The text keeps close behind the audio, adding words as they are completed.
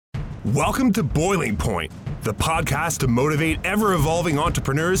Welcome to Boiling Point, the podcast to motivate ever-evolving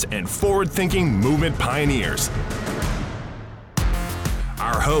entrepreneurs and forward-thinking movement pioneers.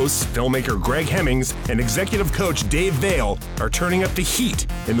 Our hosts, filmmaker Greg Hemmings and executive coach Dave Vale, are turning up the heat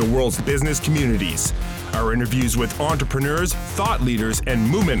in the world's business communities. Our interviews with entrepreneurs, thought leaders, and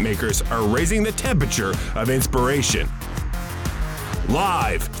movement makers are raising the temperature of inspiration.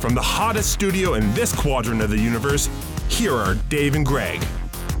 Live from the hottest studio in this quadrant of the universe, here are Dave and Greg.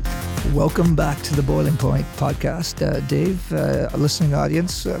 Welcome back to the Boiling Point podcast. Dave, a listening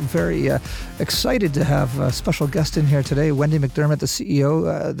audience, very excited to have a special guest in here today, Wendy McDermott, the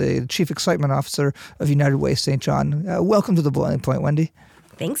CEO, the Chief Excitement Officer of United Way St. John. Welcome to the Boiling Point, Wendy.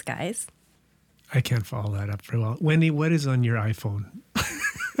 Thanks, guys. I can't follow that up very well. Wendy, what is on your iPhone?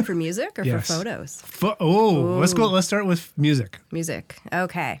 For music or Yes. for photos? Let's go. Let's start with music. Music.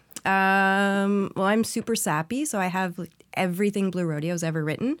 Okay. Well, I'm super sappy, so I have everything Blue Rodeo's ever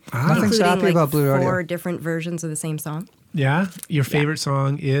written. Nothing sappy about Blue Rodeo. 4 different versions of the same song. Yeah? Your favorite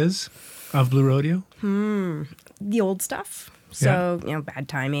song is of Blue Rodeo? The old stuff. So, Bad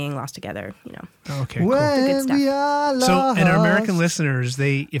Timing, Lost Together, Okay, cool. When good stuff. we are lost, So, and our American listeners,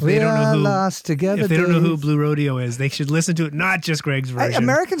 if they don't know who Blue Rodeo is, they should listen to it, not just Greg's version.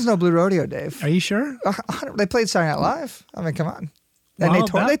 Americans know Blue Rodeo, Dave. Are you sure? They played Saturday Night Live. I mean, come on. And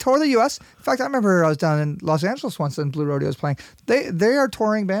Well, they toured the U.S. In fact, I remember I was down in Los Angeles once and Blue Rodeo was playing. They are a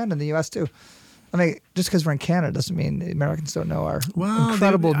touring band in the U.S. too. I mean, just because we're in Canada doesn't mean the Americans don't know our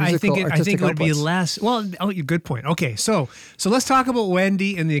incredible musical artistic I think it would be outputs. less. Well, good point. Okay, so let's talk about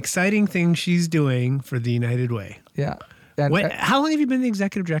Wendy and the exciting thing she's doing for the United Way. Yeah. And, How long have you been the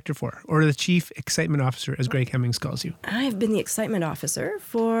executive director for, or the chief excitement officer, as Greg Hemmings calls you? I've been the excitement officer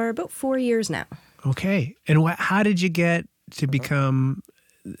for about 4 years now. Okay, and how did you get to become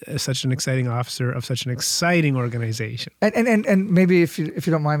such an exciting officer of such an exciting organization? And maybe if you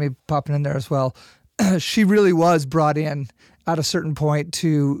don't mind me popping in there as well, she really was brought in at a certain point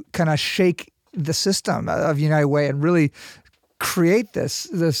to kind of shake the system of United Way and really create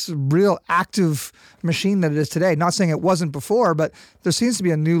this real active machine that it is today. Not saying it wasn't before, but there seems to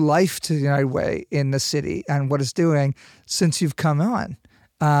be a new life to United Way in the city and what it's doing since you've come on.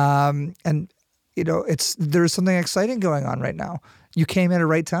 There's something exciting going on right now. You came in at the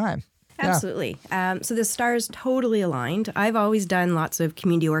right time. Absolutely. So the stars totally aligned. I've always done lots of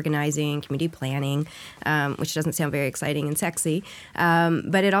community organizing, community planning, which doesn't sound very exciting and sexy.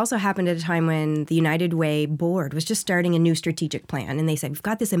 But it also happened at a time when the United Way board was just starting a new strategic plan. And they said, we've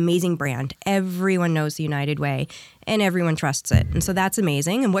got this amazing brand. Everyone knows the United Way and everyone trusts it. And so that's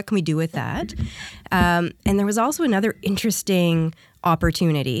amazing. And what can we do with that? And there was also another interesting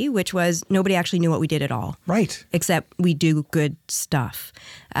opportunity, which was nobody actually knew what we did at all. Right. Except we do good stuff.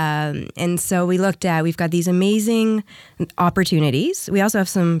 And so we looked at, we've got these amazing opportunities. We also have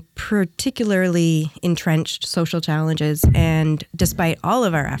some particularly entrenched social challenges. And despite all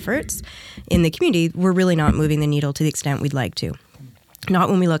of our efforts in the community, we're really not moving the needle to the extent we'd like to.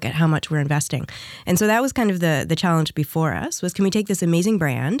 Not when we look at how much we're investing. And so that was kind of the challenge before us, was can we take this amazing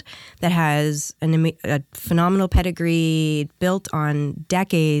brand that has a phenomenal pedigree built on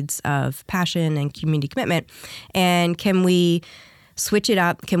decades of passion and community commitment, and can we switch it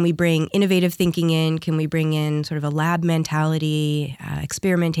up? Can we bring innovative thinking in? Can we bring in sort of a lab mentality,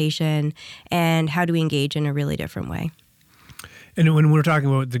 experimentation, and how do we engage in a really different way? And when we're talking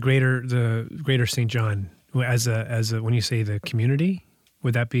about the greater St. John, as a when you say the community,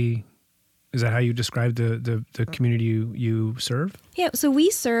 is that how you describe the community you serve? Yeah, so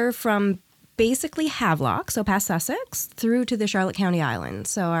we serve from basically Havelock, so past Sussex, through to the Charlotte County Islands.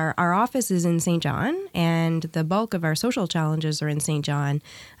 So our office is in St. John, and the bulk of our social challenges are in St. John.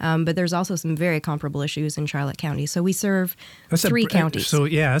 But there's also some very comparable issues in Charlotte County. So we serve 3 counties. So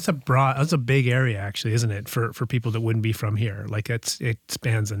yeah, that's a big area actually, isn't it, for people that wouldn't be from here? Like it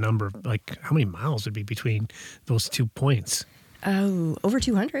spans a number of, like, how many miles would be between those 2 points? Oh, over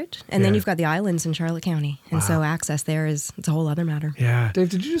 200. And then you've got the islands in Charlotte County. And so access there it's a whole other matter. Yeah.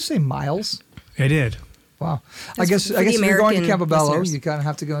 Dave, did you just say miles? I did. Wow. I guess if you're going to Campobello, you kind of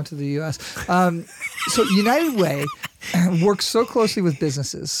have to go into the U.S. So United Way works so closely with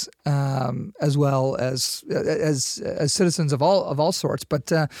businesses as well as citizens of all sorts. But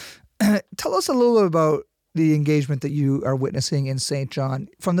tell us a little bit about the engagement that you are witnessing in St. John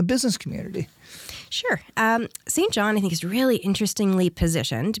from the business community. Sure. St. John, I think, is really interestingly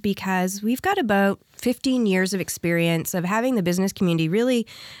positioned because we've got about 15 years of experience of having the business community really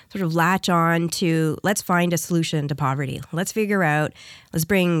sort of latch on to, let's find a solution to poverty. Let's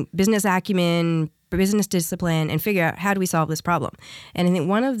bring business acumen, business discipline, and figure out how do we solve this problem. And I think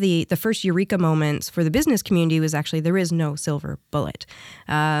one of the first eureka moments for the business community was actually there is no silver bullet.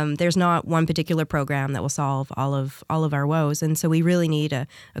 There's not one particular program that will solve all of our woes. And so we really need a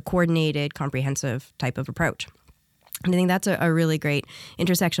coordinated, comprehensive type of approach. And I think that's a really great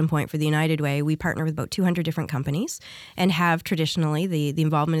intersection point for the United Way. We partner with about 200 different companies and have traditionally the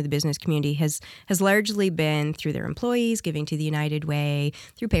involvement of the business community has largely been through their employees, giving to the United Way,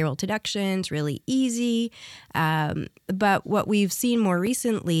 through payroll deductions, really easy. But what we've seen more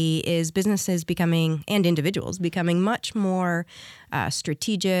recently is businesses becoming, and individuals becoming much more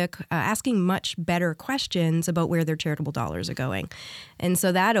strategic, asking much better questions about where their charitable dollars are going. And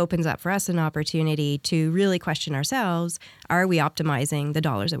so that opens up for us an opportunity to really question ourselves, are we optimizing the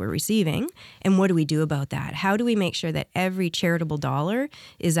dollars that we're receiving? And what do we do about that? How do we make sure that every charitable dollar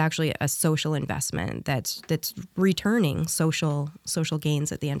is actually a social investment that's returning social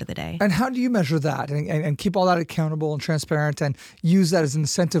gains at the end of the day? And how do you measure that and keep all that accountable and transparent and use that as an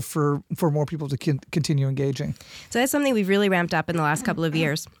incentive for more people to continue engaging? So that's something we've really ramped up in the last couple of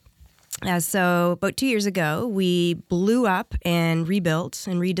years. So about 2 years ago, we blew up and rebuilt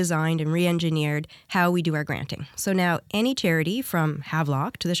and redesigned and re-engineered how we do our granting. So now any charity from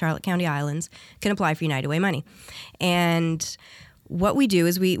Havelock to the Charlotte County Islands can apply for United Way money. And what we do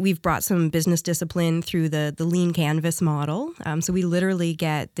is we've brought some business discipline through the lean canvas model. So we literally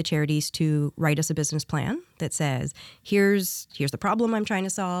get the charities to write us a business plan that says, here's the problem I'm trying to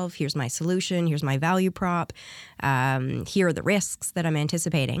solve, here's my solution, here's my value prop, here are the risks that I'm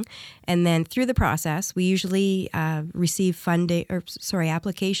anticipating. And then through the process, we usually receive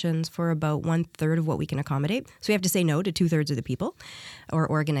applications for about 1/3 of what we can accommodate. So we have to say no to 2/3 of the people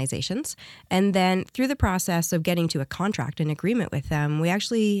or organizations. And then through the process of getting to a contract and agreement with them, we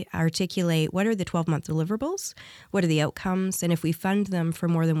actually articulate what are the 12-month deliverables, what are the outcomes, and if we fund them for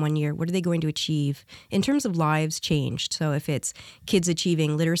more than 1 year, what are they going to achieve in terms of lives changed. So if it's kids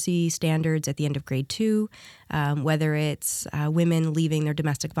achieving literacy standards at the end of grade 2, whether it's women leaving their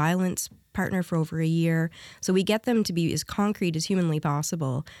domestic violence partner for over a year. So we get them to be as concrete as humanly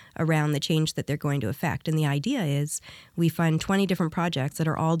possible around the change that they're going to affect. And the idea is we fund 20 different projects that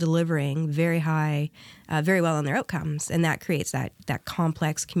are all delivering very well on their outcomes. And that creates that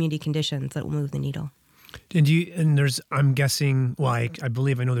complex community conditions that will move the needle. I'm guessing, well, I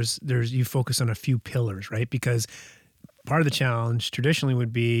believe I know there's you focus on a few pillars, right? Because part of the challenge traditionally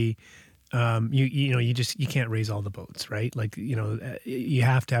would be you can't raise all the boats, right? Like, you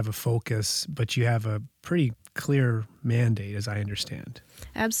have to have a focus, but you have a pretty clear mandate, as I understand.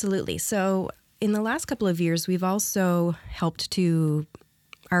 Absolutely. So in the last couple of years, we've also helped to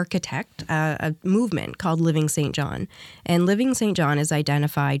architect a movement called Living St. John. And Living St. John has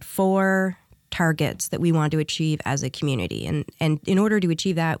identified 4 targets that we want to achieve as a community. And in order to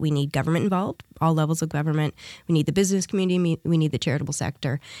achieve that, we need government involved, all levels of government. We need the business community. We need the charitable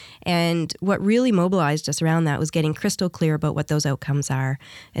sector. And what really mobilized us around that was getting crystal clear about what those outcomes are.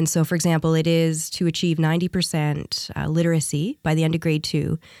 And so, for example, it is to achieve 90% literacy by the end of grade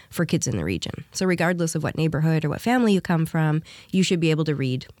 2 for kids in the region. So regardless of what neighborhood or what family you come from, you should be able to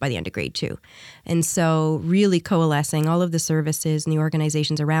read by the end of grade 2. And so really coalescing all of the services and the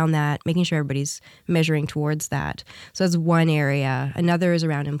organizations around that, making sure everybody's measuring towards that. So that's one area. Another is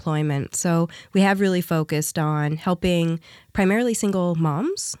around employment. So we have really focused on helping primarily single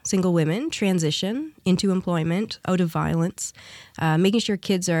moms, single women transition into employment, out of violence, making sure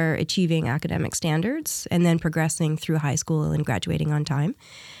kids are achieving academic standards and then progressing through high school and graduating on time.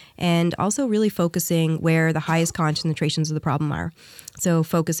 And also really focusing where the highest concentrations of the problem are. So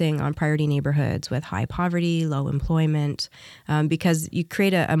focusing on priority neighborhoods with high poverty, low employment, because you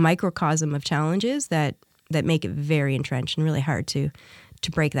create a microcosm of challenges that make it very entrenched and really hard to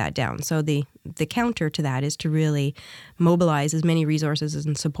break that down. So the counter to that is to really mobilize as many resources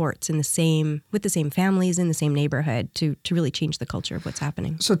and supports with the same families in the same neighborhood to really change the culture of what's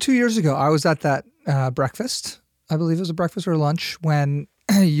happening. So 2 years ago, I was at that breakfast. I believe it was a breakfast or lunch when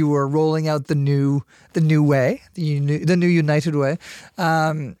you were rolling out the new way, the new United Way.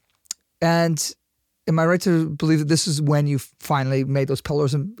 And am I right to believe that this is when you finally made those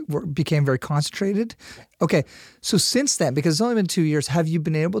pillars and became very concentrated? Okay, so since then, because it's only been 2 years, have you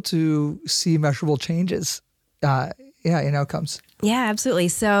been able to see measurable changes in outcomes? Yeah, absolutely.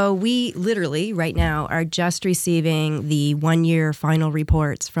 So we literally right now are just receiving the 1-year final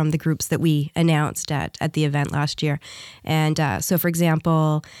reports from the groups that we announced at the event last year. And so, for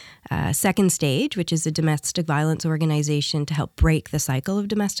example, Second Stage, which is a domestic violence organization to help break the cycle of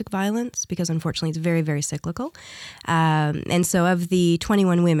domestic violence, because unfortunately it's very, very cyclical. And so of the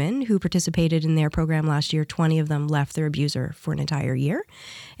 21 women who participated in their program last year, 20 of them left their abuser for an entire year.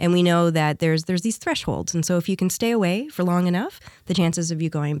 And we know that there's these thresholds. And so if you can stay away for long enough, the chances of you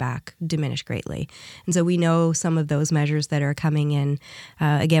going back diminish greatly. And so we know some of those measures that are coming in,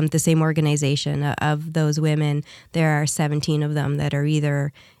 again, with the same organization. Of those women, there are 17 of them that are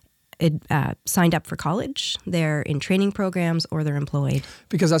either signed up for college, they're in training programs, or they're employed.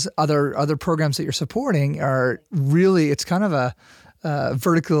 Because that's other programs that you're supporting are really, it's kind of a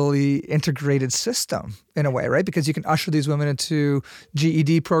vertically integrated system in a way, right? Because you can usher these women into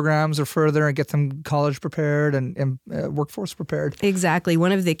GED programs or further and get them college prepared and workforce prepared. Exactly.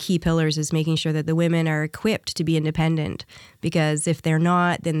 One of the key pillars is making sure that the women are equipped to be independent, because if they're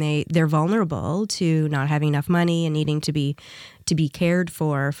not, then they're vulnerable to not having enough money and needing to be cared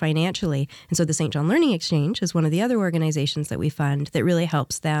for financially. And so the St. John Learning Exchange is one of the other organizations that we fund that really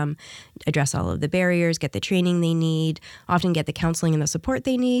helps them address all of the barriers, get the training they need, often get the counseling and the support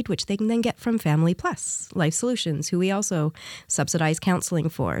they need, which they can then get from Family Plus Life Solutions, who we also subsidize counseling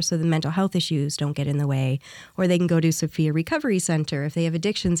for, so the mental health issues don't get in the way. Or they can go to Sophia Recovery Center if they have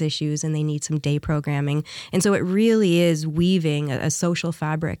addictions issues and they need some day programming. And so it really is weaving a social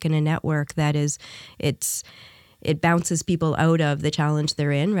fabric and a network that it bounces people out of the challenge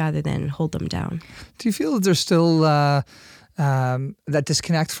they're in rather than hold them down. Do you feel that there's still that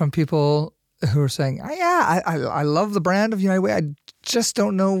disconnect from people who are saying, I love the brand of United Way, I just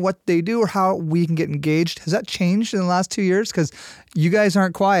don't know what they do or how we can get engaged? Has that changed in the last 2 years? Because you guys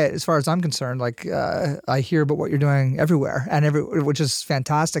aren't quiet as far as I'm concerned. Like I hear about what you're doing everywhere, which is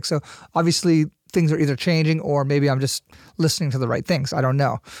fantastic. So obviously things are either changing or maybe I'm just listening to the right things. I don't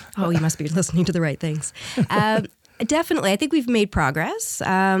know. Oh, you must be listening to the right things. Definitely. I think we've made progress.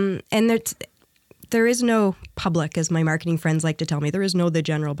 And there is no public, as my marketing friends like to tell me. There is no the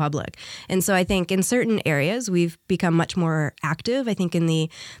general public. And so I think in certain areas, we've become much more active. I think in the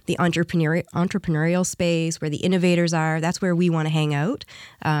entrepreneurial space, where the innovators are, that's where we want to hang out.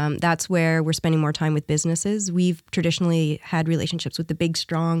 That's where we're spending more time with businesses. We've traditionally had relationships with the big,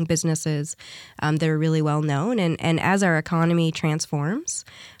 strong businesses that are really well known. And as our economy transforms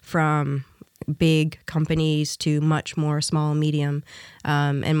from big companies to much more small, medium,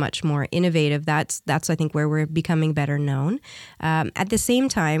 and much more innovative, that's I think where we're becoming better known. At the same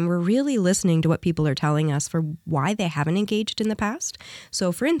time, we're really listening to what people are telling us for why they haven't engaged in the past.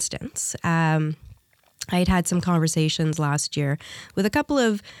 So for instance, I had some conversations last year with a couple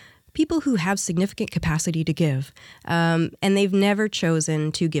of people who have significant capacity to give, and they've never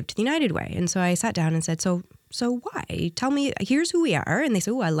chosen to give to the United Way. And so I sat down and said, So why? Tell me, here's who we are. And they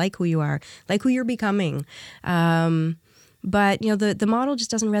say, I like who you are, like who you're becoming. But, the model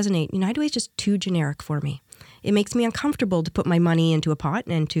just doesn't resonate. United Way is just too generic for me. It makes me uncomfortable to put my money into a pot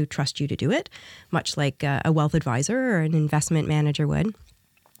and to trust you to do it, much like a wealth advisor or an investment manager would.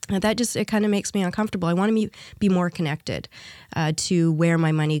 It kind of makes me uncomfortable. I want to be more connected to where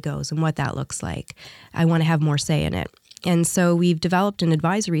my money goes and what that looks like. I want to have more say in it. And so we've developed an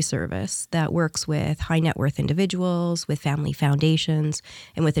advisory service that works with high net worth individuals, with family foundations,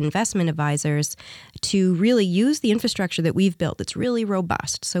 and with investment advisors to really use the infrastructure that we've built. It's really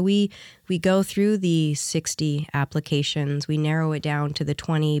robust. So we go through the 60 applications. We narrow it down to the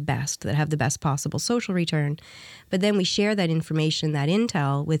 20 best that have the best possible social return. But then we share that information, that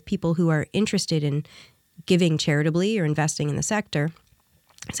intel, with people who are interested in giving charitably or investing in the sector.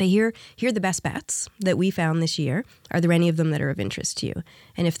 So here are the best bets that we found this year. Are there any of them that are of interest to you?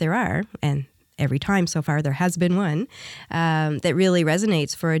 And if there are, and every time so far there has been one that really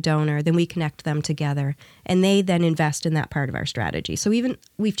resonates for a donor, then we connect them together and they then invest in that part of our strategy. So even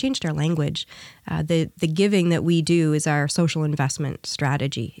we've changed our language. The giving that we do is our social investment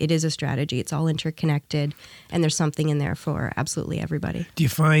strategy. It is a strategy. It's all interconnected and there's something in there for absolutely everybody. Do you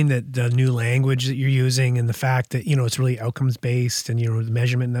find that the new language that you're using and the fact that, it's really outcomes based and, the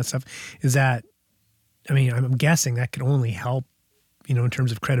measurement and that stuff, is that, I'm guessing that could only help, in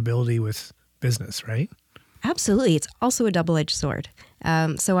terms of credibility with business, right? Absolutely. It's also a double-edged sword.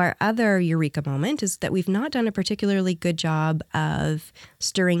 So our other eureka moment is that we've not done a particularly good job of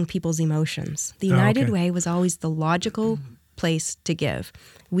stirring people's emotions. The United Way was always the logical place to give.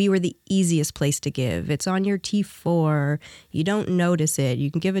 We were the easiest place to give. It's on your T4. You don't notice it.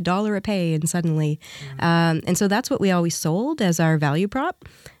 You can give $1 a pay and suddenly. And so that's what we always sold as our value prop.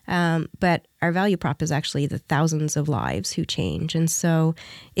 But our value prop is actually the thousands of lives who change. And so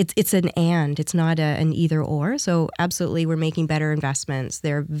it's an and, it's not an either or. So absolutely, we're making better investments.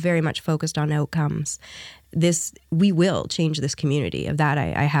 They're very much focused on outcomes. We will change this community. Of that,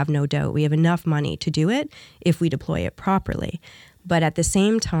 I have no doubt. We have enough money to do it if we deploy it properly. But at the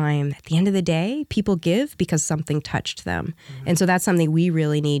same time, at the end of the day, people give because something touched them. Mm-hmm. And so that's something we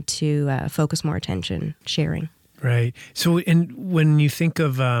really need to focus more attention sharing. Right. So and when you think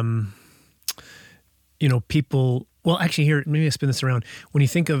of, people, well, actually here, maybe I spin this around. When you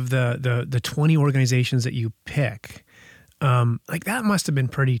think of the 20 organizations that you pick, like that must have been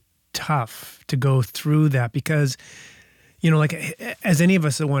pretty tough to go through that because, like as any of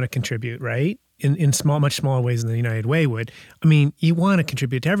us that want to contribute, right? In much smaller ways than the United Way would. I mean, you want to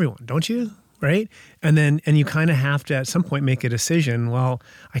contribute to everyone, don't you? Right? And you kind of have to at some point make a decision. Well,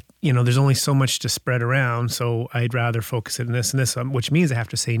 there's only so much to spread around, so I'd rather focus it on this and this, which means I have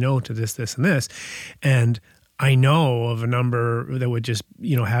to say no to this, this, and this. And I know of a number that would just,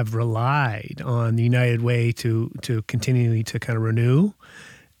 have relied on the United Way to continually to kind of renew.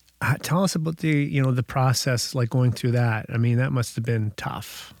 Tell us about the process, like going through that. I mean, that must have been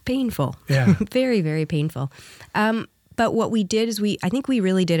tough. Painful. Yeah. Very, very painful. But what we did is I think we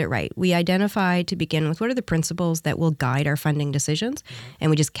really did it right. We identified to begin with what are the principles that will guide our funding decisions, and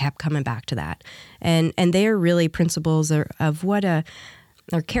we just kept coming back to that. And they are really principles of what are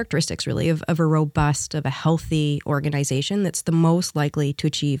characteristics really of a robust, of a healthy organization that's the most likely to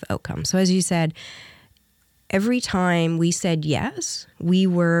achieve outcomes. So as you said, every time we said yes, we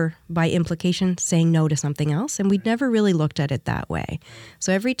were, by implication, saying no to something else, and we'd never really looked at it that way.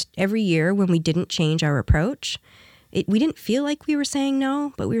 So every year when we didn't change our approach, we didn't feel like we were saying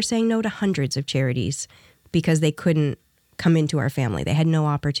no, but we were saying no to hundreds of charities because they couldn't come into our family. They had no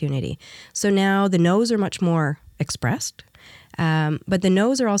opportunity. So now the no's are much more expressed. But the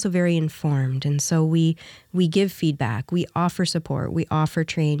no's are also very informed. And so we give feedback, we offer support, we offer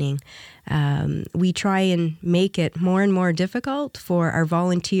training. We try and make it more and more difficult for our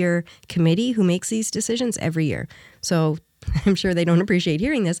volunteer committee who makes these decisions every year. So I'm sure they don't appreciate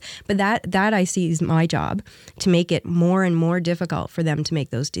hearing this, but that I see is my job, to make it more and more difficult for them to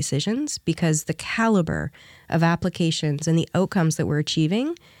make those decisions, because the caliber of applications and the outcomes that we're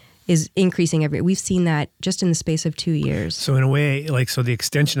achieving is increasing we've seen that just in the space of 2 years. So in a way, so the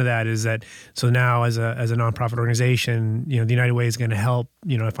extension of that is that, so now as a nonprofit organization, the United Way is going to help,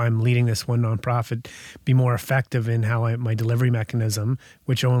 if I'm leading this one nonprofit, be more effective in how my delivery mechanism,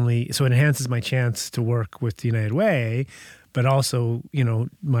 so it enhances my chance to work with the United Way, but also,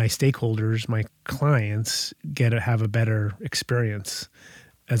 my stakeholders, my clients have a better experience.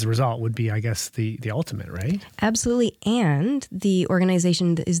 As a result would be, I guess, the ultimate, right? Absolutely. And the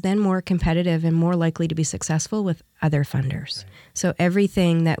organization is then more competitive and more likely to be successful with other funders. Right. So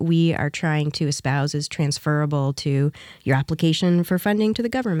everything that we are trying to espouse is transferable to your application for funding to the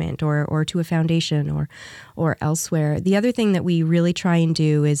government or to a foundation or elsewhere. The other thing that we really try and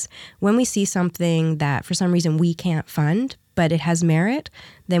do is when we see something that for some reason we can't fund, but it has merit,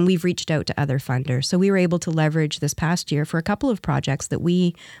 then we've reached out to other funders. So we were able to leverage this past year for a couple of projects that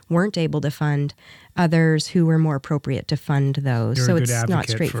we weren't able to fund, others who were more appropriate to fund those. You're so a good it's not advocate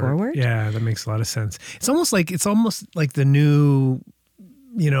straightforward. Yeah, that makes a lot of sense. It's almost like the new,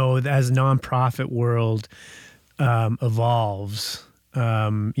 as nonprofit world evolves.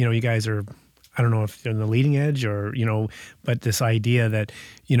 You guys are, I don't know if you're on the leading edge or, but this idea that,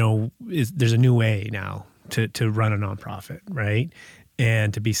 there's a new way now to run a nonprofit, right?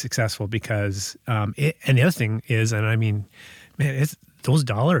 And to be successful because, and the other thing is, and I mean, man, those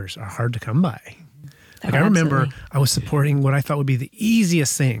dollars are hard to come by. Like I remember I was supporting what I thought would be the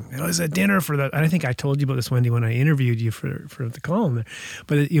easiest thing. It was a dinner and I think I told you about this, Wendy, when I interviewed you for the column there.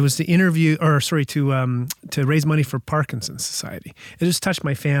 But it was to raise money for Parkinson's Society. It just touched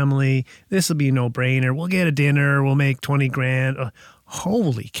my family. This will be a no-brainer. We'll get a dinner. We'll make $20,000.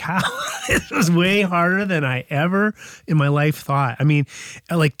 Holy cow. It was way harder than I ever in my life thought. I mean,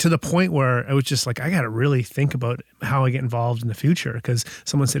 like to the point where I was just like, I got to really think about how I get involved in the future, because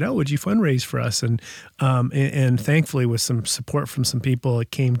someone said, "Oh, would you fundraise for us?" And thankfully with some support from some people,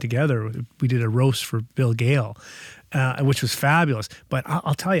 it came together. We did a roast for Bill Gale. Which was fabulous. But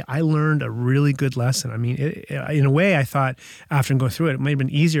I'll tell you, I learned a really good lesson. I mean, in a way, I thought after going through it, it might have been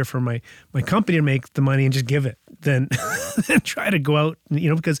easier for my company to make the money and just give it than try to go out,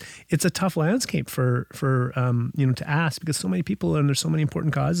 because it's a tough landscape for to ask, because so many people and there's so many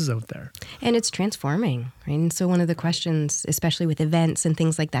important causes out there. And it's transforming, right? And so one of the questions, especially with events and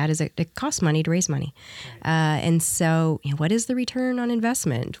things like that, is it costs money to raise money. And so what is the return on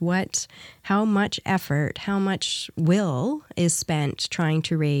investment? How much effort, how much will is spent trying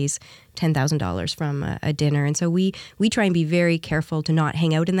to raise $10,000 from a dinner? And so we try and be very careful to not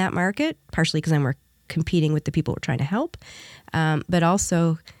hang out in that market, partially because then we're competing with the people we're trying to help, but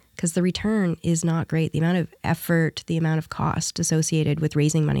also because the return is not great. The amount of effort, the amount of cost associated with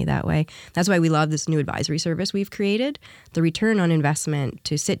raising money that way. That's why we love this new advisory service we've created. The return on investment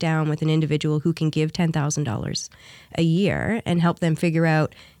to sit down with an individual who can give $10,000 a year and help them figure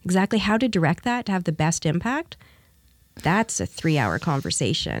out exactly how to direct that to have the best impact. That's a 3-hour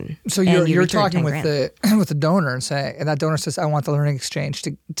conversation. So you're talking with the donor and that donor says, I want the learning exchange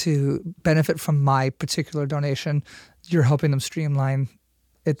to benefit from my particular donation. You're helping them streamline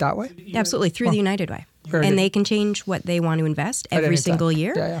it that way? Absolutely, through the United Way. Very and good. they can change what they want to invest every single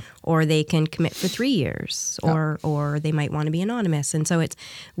year, or they can commit for 3 years, or they might want to be anonymous. And so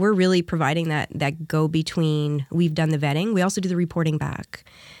we're really providing that go-between. We've done the vetting. We also do the reporting back.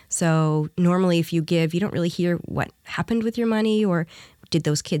 So normally if you give, you don't really hear what happened with your money, or did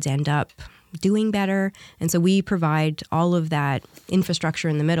those kids end up doing better? And so we provide all of that infrastructure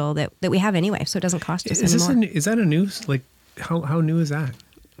in the middle that we have anyway, so it doesn't cost us anymore. Is that a news? Like, how new is that?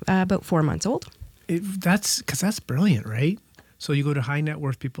 About 4 months old. That's brilliant, right? So you go to high net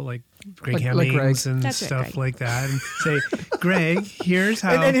worth people like Greg Hemmings and That's stuff Greg. like that, and say, Greg, here's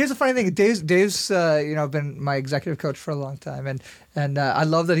how. And here's the funny thing: Dave's been my executive coach for a long time, and I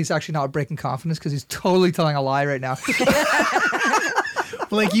love that he's actually not breaking confidence, because he's totally telling a lie right now.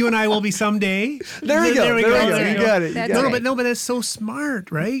 Like you and I will be someday. There we go. You got it. But it's so smart,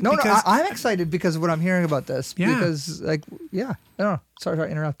 right? No, I'm excited because of what I'm hearing about this. Yeah. Because, I don't know. Sorry to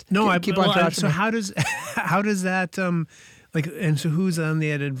interrupt. No, keep on trashing so me. how does that and so who's on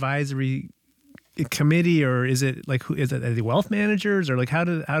the advisory committee, or is it like who is it? Are the wealth managers, or like how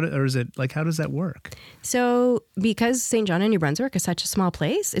does that work? So because St. John and New Brunswick is such a small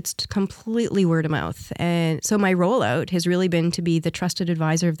place, it's completely word of mouth. And so my rollout has really been to be the trusted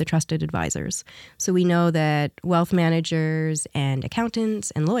advisor of the trusted advisors. So we know that wealth managers and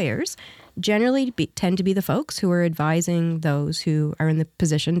accountants and lawyers generally tend to be the folks who are advising those who are in the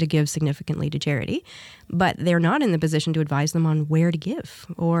position to give significantly to charity, but they're not in the position to advise them on where to give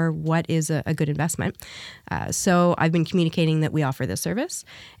or what is a good investment. So I've been communicating that we offer this service,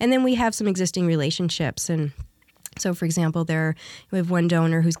 and then we have some existing relationships. And so, for example, we have one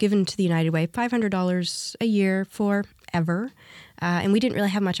donor who's given to the United Way $500 a year forever, and we didn't really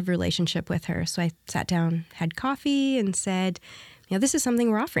have much of a relationship with her. So I sat down, had coffee, and said, this is something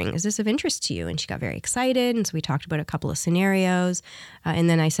we're offering. Is this of interest to you? And she got very excited. And so we talked about a couple of scenarios. And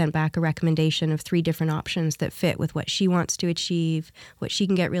then I sent back a recommendation of 3 different options that fit with what she wants to achieve, what she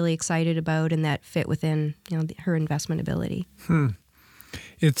can get really excited about, and that fit within her investment ability.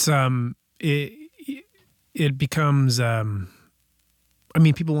 It's it becomes.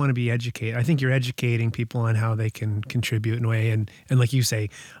 People want to be educated. I think you're educating people on how they can contribute in a way. And like you say,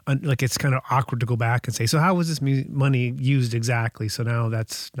 like it's kind of awkward to go back and say, so how was this money used exactly? So now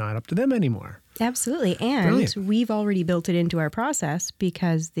that's not up to them anymore. Absolutely. And Brilliant. We've already built it into our process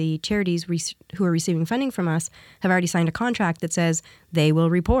because the charities who are receiving funding from us have already signed a contract that says they will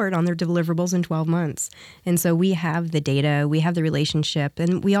report on their deliverables in 12 months. And so we have the data, we have the relationship,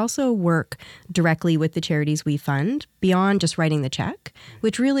 and we also work directly with the charities we fund beyond just writing the check,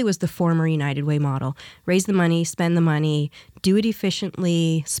 which really was the former United Way model. Raise the money, spend the money, do it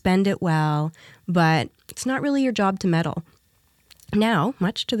efficiently, spend it well, but it's not really your job to meddle. Now,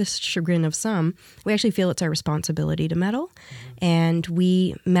 much to the chagrin of some, we actually feel it's our responsibility to meddle, and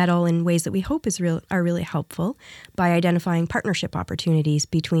we meddle in ways that we hope are really helpful by identifying partnership opportunities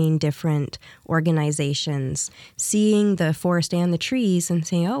between different organizations, seeing the forest and the trees and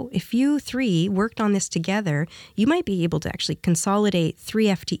saying, oh, if you 3 worked on this together, you might be able to actually consolidate 3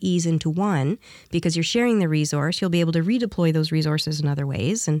 FTEs into 1 because you're sharing the resource. You'll be able to redeploy those resources in other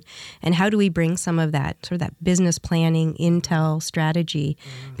ways. And how do we bring some of that sort of that business planning, intel, strategy,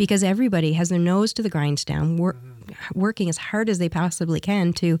 because everybody has their nose to the grindstone, working as hard as they possibly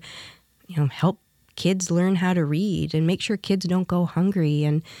can to, help kids learn how to read and make sure kids don't go hungry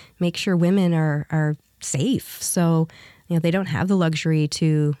and make sure women are safe. So, they don't have the luxury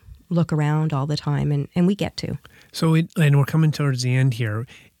to look around all the time, and we get to. So, and we're coming towards the end here.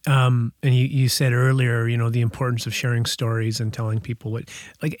 And you said earlier, the importance of sharing stories and telling people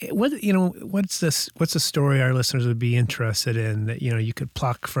what's a story our listeners would be interested in that, you could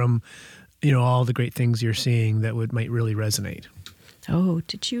pluck from all the great things you're seeing that might really resonate? Oh,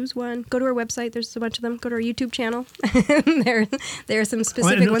 to choose one, go to our website. There's a bunch of them. Go to our YouTube channel. there are some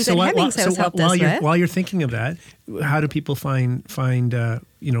specific ones that Hemmings House helped us with. While you're thinking of that, how do people find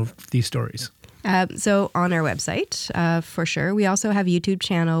these stories? So on our website, for sure. We also have a YouTube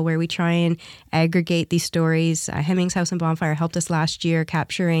channel where we try and aggregate these stories. Hemmings House and Bonfire helped us last year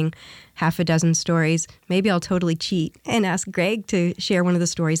capturing half a dozen stories. Maybe I'll totally cheat and ask Greg to share one of the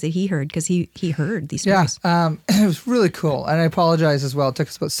stories that he heard, because he heard these stories. Yeah, it was really cool. And I apologize as well. It took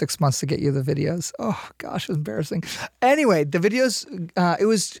us about 6 months to get you the videos. Oh, gosh, it was embarrassing. Anyway, the videos, it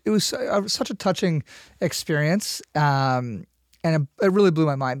was such a touching experience. And it really blew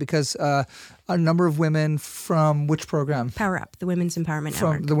my mind because a number of women from which program? Power Up, the Women's Empowerment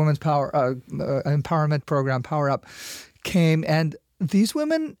From Network. the Women's Empowerment Program, Power Up, came. And these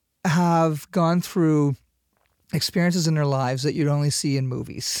women have gone through experiences in their lives that you'd only see in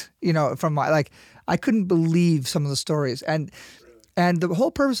movies. I couldn't believe some of the stories. And the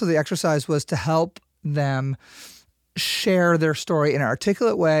whole purpose of the exercise was to help them share their story in an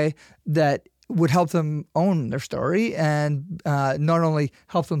articulate way that would help them own their story and not only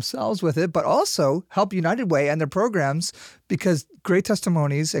help themselves with it, but also help United Way and their programs, because great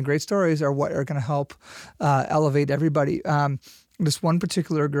testimonies and great stories are what are going to help elevate everybody. This one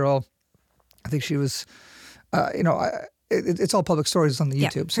particular girl, I think she was, it's all public stories on the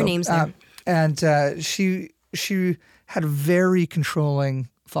YouTube. Her name's there. And she had a very controlling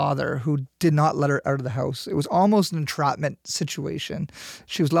father who did not let her out of the house. It was almost an entrapment situation.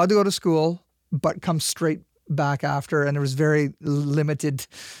 She was allowed to go to school, but come straight back after, and there was very limited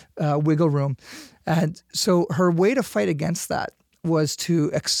wiggle room. And so her way to fight against that was to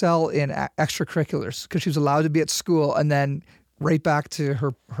excel in extracurriculars, because she was allowed to be at school and then right back to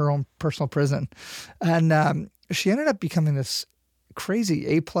her own personal prison. And she ended up becoming this crazy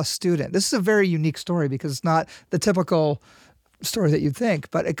A+ student. This is a very unique story because it's not the typical story that you'd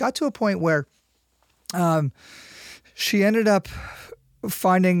think, but it got to a point where she ended up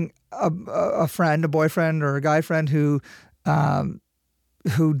finding a friend, a boyfriend or a guy friend who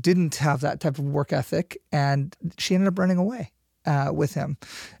didn't have that type of work ethic, and she ended up running away with him.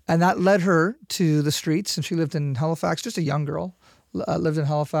 And that led her to the streets, and she lived in Halifax, just a young girl, lived in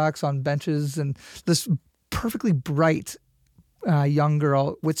Halifax on benches, and this perfectly bright young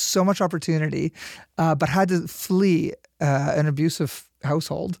girl with so much opportunity, but had to flee an abusive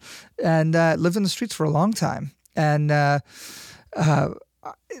household and lived in the streets for a long time. And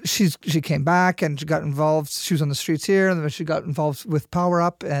she came back and she got involved. She was on the streets here, and then she got involved with Power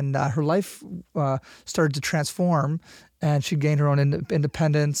Up, and her life started to transform. And she gained her own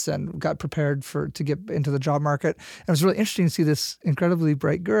independence and got prepared to get into the job market. And it was really interesting to see this incredibly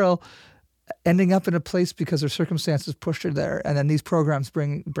bright girl ending up in a place because her circumstances pushed her there. And then these programs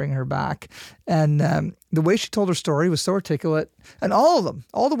bring her back. And the way she told her story was so articulate. And all of them,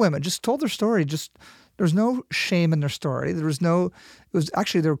 all the women, just told their story. There was no shame in their story. They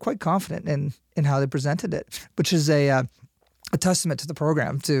were quite confident in how they presented it, which is a testament to the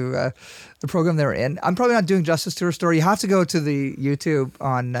program, to the program they were in. I'm probably not doing justice to her story. You have to go to the YouTube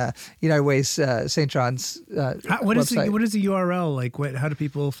on United Way's St. John's website. What is the URL? Like, how do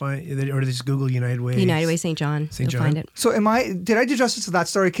people find it? Or do they just Google United Way? United Way St. John. You'll find it. So did I do justice to that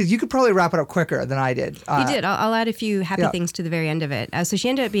story? Because you could probably wrap it up quicker than I did. You did. I'll add a few happy things to the very end of it. So she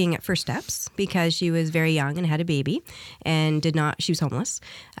ended up being at First Steps because she was very young and had a baby and she was homeless.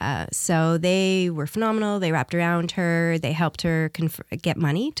 So they were phenomenal. They wrapped around her. They helped her get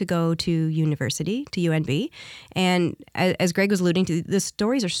money to go to university, to UNB. And as Greg was alluding to, the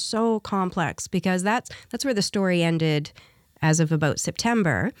stories are so complex because that's where the story ended as of about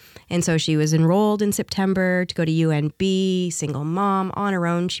September. And so she was enrolled in September to go to UNB, single mom, on her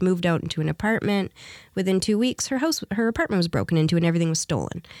own. She moved out into an apartment. Within 2 weeks, her apartment was broken into and everything was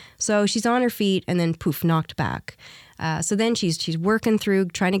stolen. So she's on her feet and then poof, knocked back. So then she's working through,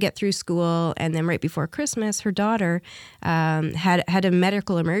 trying to get through school. And then right before Christmas, her daughter had a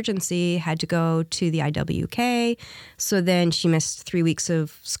medical emergency, had to go to the IWK. So then she missed 3 weeks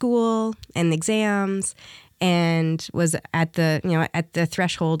of school and exams, and was at the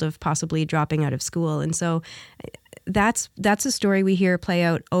threshold of possibly dropping out of school. And so that's a story we hear play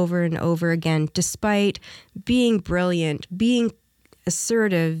out over and over again, despite being brilliant, being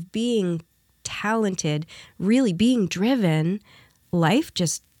assertive, being talented, really being driven. Life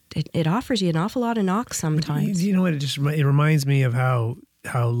just, it offers you an awful lot of knocks sometimes. You know what? It reminds me of how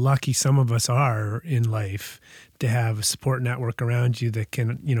lucky some of us are in life to have a support network around you that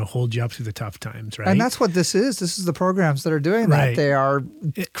can, hold you up through the tough times, right? And that's what this is. This is the programs that are doing that. Right. They are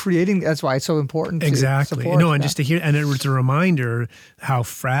creating. That's why it's so important. Exactly. To support And just to hear, and it was a reminder how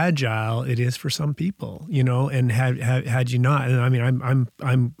fragile it is for some people, And had you not, and I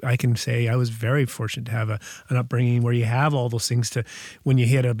mean, I can say I was very fortunate to have an upbringing where you have all those things to, when you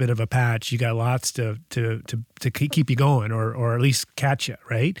hit a bit of a patch, you got lots to keep you going, or at least catch you,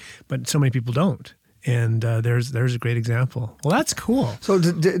 right? But so many people don't. And there's a great example. Well, that's cool. So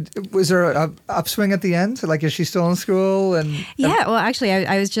was there an upswing at the end? Like, is she still in school? Yeah, well, actually,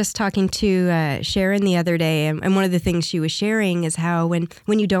 I was just talking to Sharon the other day, and one of the things she was sharing is how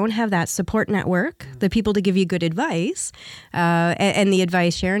when you don't have that support network, the people to give you good advice, and the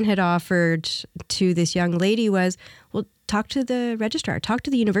advice Sharon had offered to this young lady was, well, talk to the registrar, talk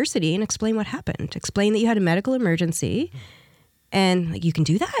to the university and explain what happened. Explain that you had a medical emergency, and like, you can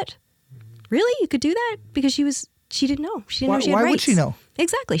do that? Really? You could do that? Because she didn't know. She didn't know she had rights. Why would she know?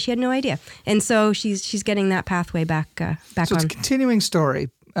 Exactly. She had no idea. And so she's getting that pathway back so on. So it's a continuing story,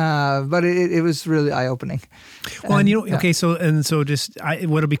 but it was really eye-opening. Well, and okay, so just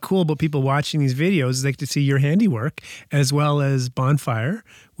what'll be cool about people watching these videos is they get to see your handiwork as well as Bonfire.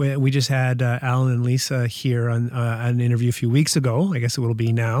 We just had Alan and Lisa here on an interview a few weeks ago. I guess it will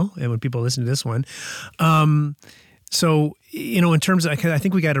be now, and when people listen to this one. So, in terms of, I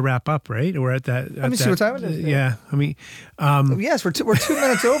think we got to wrap up, right? We're at that. Let me see what time it is. Yeah. I mean, yes, we're 2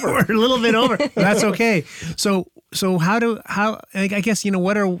 minutes over. We're a little bit over. That's okay. So I guess,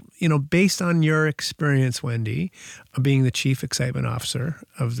 what are, based on your experience, Wendy, of being the Chief Excitement Officer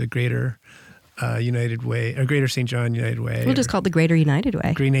of the Greater United Way, or Greater St. John United Way. We'll just call it the Greater United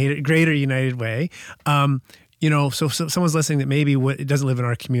Way. Greater United Way. So someone's listening that maybe it doesn't live in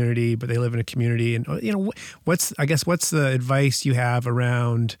our community, but they live in a community, and what's the advice you have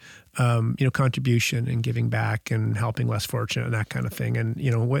around contribution and giving back and helping less fortunate and that kind of thing,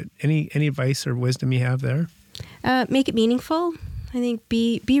 and what any advice or wisdom you have there? Make it meaningful. I think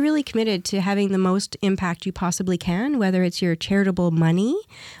be really committed to having the most impact you possibly can, whether it's your charitable money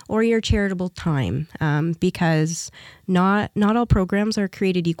or your charitable time, because not all programs are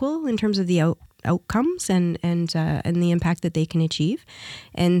created equal in terms of the outcomes and the impact that they can achieve.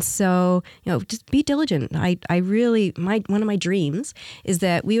 And so, just be diligent. I really, one of my dreams is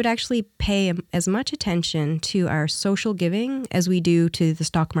that we would actually pay as much attention to our social giving as we do to the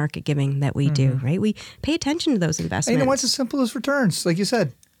stock market giving that we do, right? We pay attention to those investments. And what's as simple as returns, like you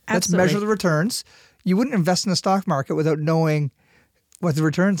said. Let's Absolutely. measure the returns. You wouldn't invest in the stock market without knowing what the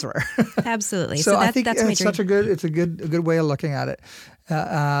returns were. Absolutely. So I think that's my it's dream. It's a good way of looking at it.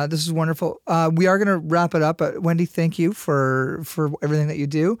 This is wonderful. We are going to wrap it up. Wendy, thank you for everything that you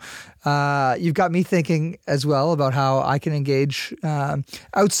do. You've got me thinking as well about how I can engage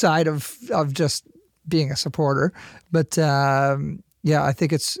outside of just being a supporter. But I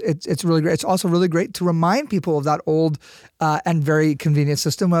think it's really great. It's also really great to remind people of that old and very convenient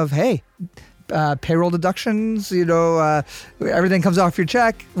system of, hey, payroll deductions, everything comes off your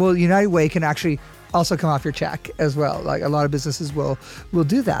check. Well, United Way can actually also come off your check as well. Like, a lot of businesses will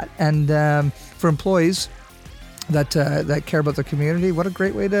do that. And for employees that care about their community, what a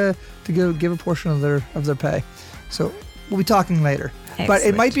great way to give a portion of their pay. So we'll be talking later. Excellent. But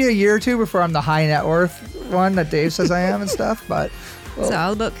it might be a year or two before I'm the high net worth one that Dave says I am and stuff. But It's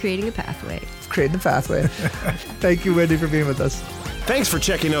all about creating a pathway. Creating the pathway. Thank you, Wendy, for being with us. Thanks for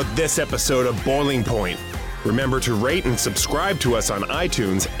checking out this episode of Boiling Point. Remember to rate and subscribe to us on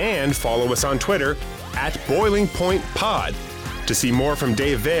iTunes and follow us on Twitter @BoilingPointPod. To see more from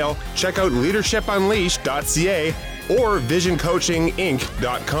Dave Vale, check out leadershipunleashed.ca or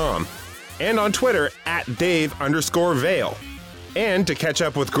visioncoachinginc.com, and on Twitter @Dave_Vale. And to catch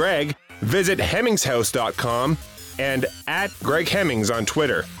up with Greg, visit hemmingshouse.com and @GregHemmings on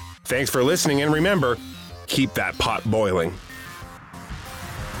Twitter. Thanks for listening, and remember, keep that pot boiling.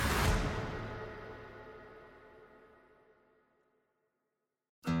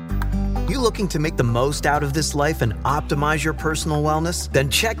 You looking to make the most out of this life and optimize your personal wellness? Then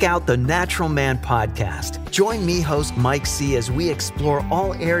check out the Natural Man Podcast. Join me, host Mike C., as we explore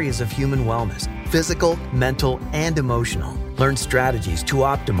all areas of human wellness, physical, mental, and emotional. Learn strategies to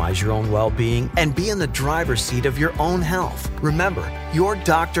optimize your own well-being and be in the driver's seat of your own health. Remember, your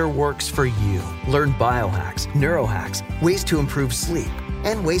doctor works for you. Learn biohacks, neurohacks, ways to improve sleep,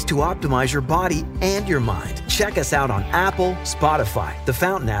 and ways to optimize your body and your mind. Check us out on Apple, Spotify, the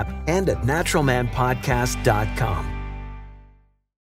Fountain app, and at naturalmanpodcast.com.